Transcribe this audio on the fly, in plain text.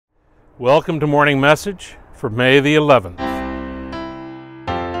Welcome to Morning Message for May the 11th.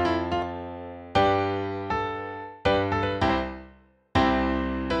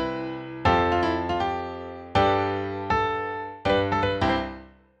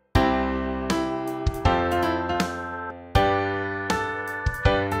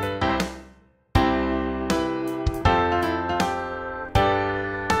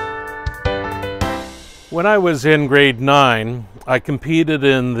 When I was in grade 9, I competed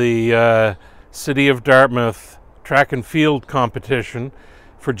in the City of Dartmouth track and field competition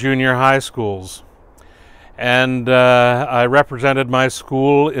for junior high schools. And I represented my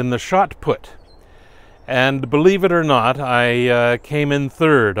school in the shot put. And believe it or not, I came in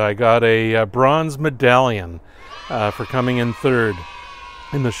third. I got a bronze medallion for coming in third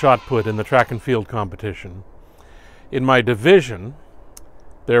in the shot put in the track and field competition. In my division,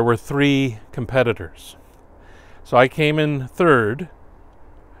 there were 3 competitors. So I came in third,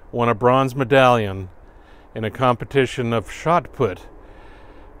 won a bronze medallion in a competition of shot put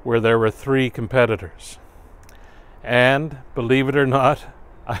where there were 3 competitors. And believe it or not,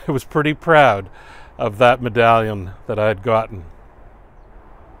 I was pretty proud of that medallion that I had gotten.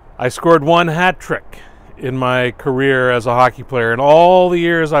 I scored 1 hat trick in my career as a hockey player. In all the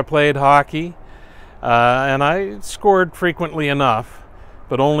years I played hockey, and I scored frequently enough,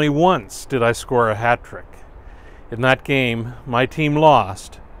 but only once did I score a hat trick. In that game, my team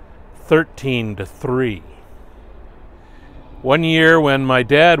lost 13-3. One year when my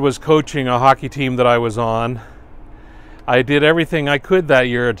dad was coaching a hockey team that I was on, I did everything I could that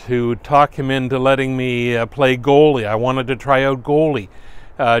year to talk him into letting me play goalie. I wanted to try out goalie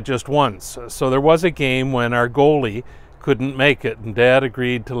just once. So there was a game when our goalie couldn't make it, and Dad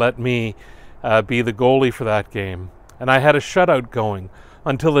agreed to let me be the goalie for that game. And I had a shutout going.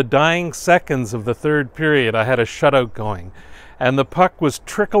 Until the dying seconds of the third period, I had a shutout going. And the puck was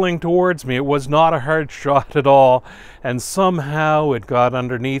trickling towards me. It was not a hard shot at all. And somehow it got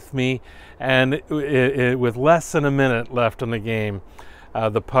underneath me. And with less than a minute left in the game,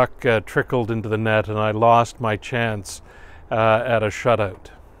 the puck trickled into the net, and I lost my chance at a shutout.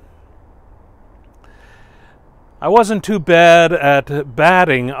 I wasn't too bad at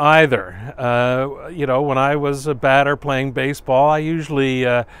batting either. When I was a batter playing baseball, I usually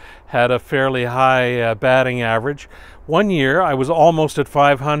had a fairly high batting average. One year, I was almost at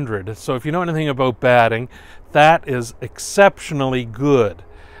 500. So if you know anything about batting, that is exceptionally good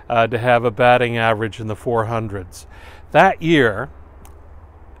to have a batting average in the 400s. That year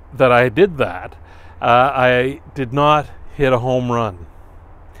that I did that, I did not hit a home run.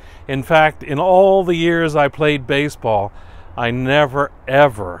 In fact, in all the years I played baseball, I never,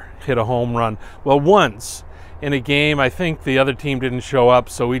 ever hit a home run. Well, once in a game, I think the other team didn't show up,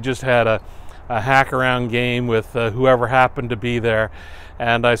 so we just had a hack-around game with whoever happened to be there,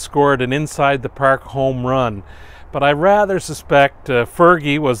 and I scored an inside-the-park home run. But I rather suspect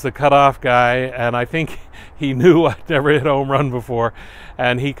Fergie was the cutoff guy, and I think he knew I'd never hit a home run before,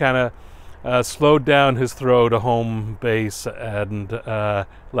 and he kind of slowed down his throw to home base and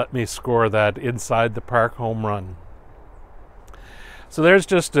let me score that inside the park home run. So there's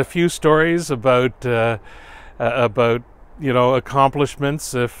just a few stories about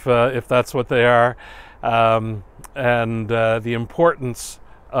accomplishments, if that's what they are, and the importance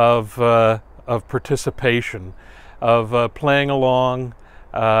of participation, of playing along.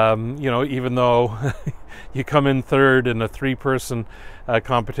 Even though you come in third in a 3-person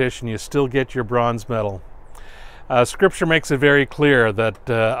competition, you still get your bronze medal. Scripture makes it very clear that,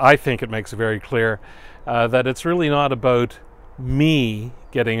 I think it makes it very clear, that it's really not about me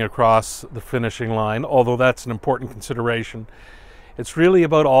getting across the finishing line, although that's an important consideration. It's really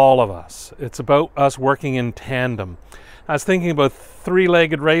about all of us. It's about us working in tandem. I was thinking about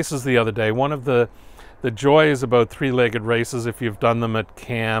 3-legged races the other day. One of the joys about 3-legged races, if you've done them at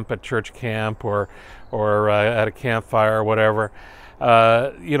camp, at church camp, or at a campfire or whatever,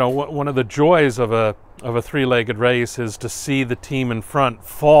 one of the joys of a 3-legged race is to see the team in front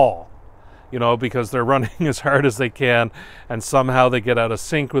fall, because they're running as hard as they can, and somehow they get out of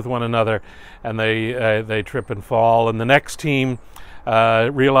sync with one another, and they trip and fall, and the next team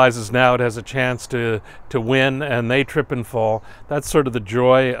realizes now it has a chance to win, and they trip and fall. That's sort of the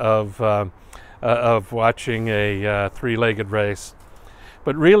joy of watching a 3-legged race.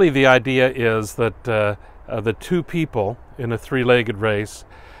 But really the idea is that the 2 people in a 3-legged race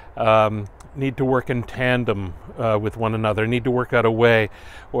need to work in tandem with one another, need to work out a way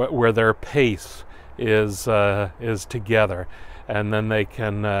where their pace is together, and then they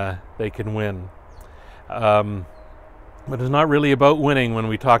can win. But it's not really about winning when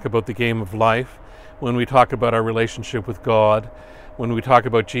we talk about the game of life, when we talk about our relationship with God. when we talk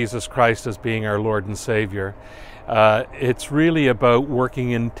about Jesus Christ as being our Lord and Savior. It's really about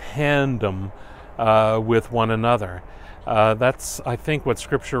working in tandem with one another. That's, I think, what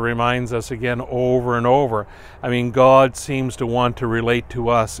Scripture reminds us again over and over. I mean, God seems to want to relate to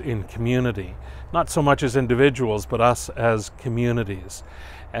us in community, not so much as individuals, but us as communities,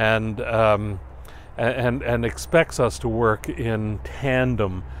 and expects us to work in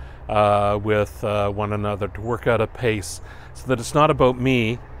tandem with one another, to work at a pace, so that it's not about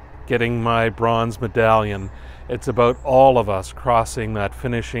me getting my bronze medallion. It's about all of us crossing that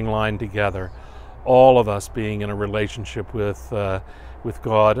finishing line together, all of us being in a relationship with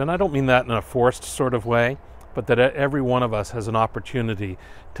God. And I don't mean that in a forced sort of way, but that every one of us has an opportunity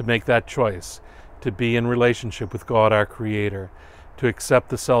to make that choice, to be in relationship with God, our Creator, to accept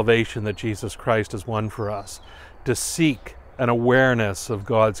the salvation that Jesus Christ has won for us, to seek an awareness of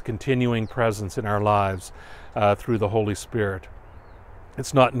God's continuing presence in our lives through the Holy Spirit.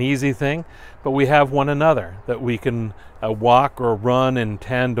 It's not an easy thing, but we have one another that we can walk or run in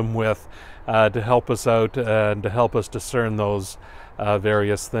tandem with to help us out and to help us discern those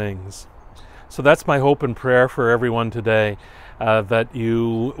various things. So that's my hope and prayer for everyone today, that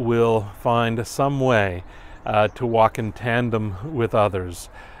you will find some way to walk in tandem with others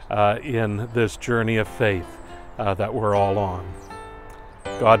in this journey of faith that we're all on.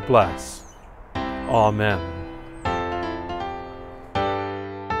 God bless. Amen.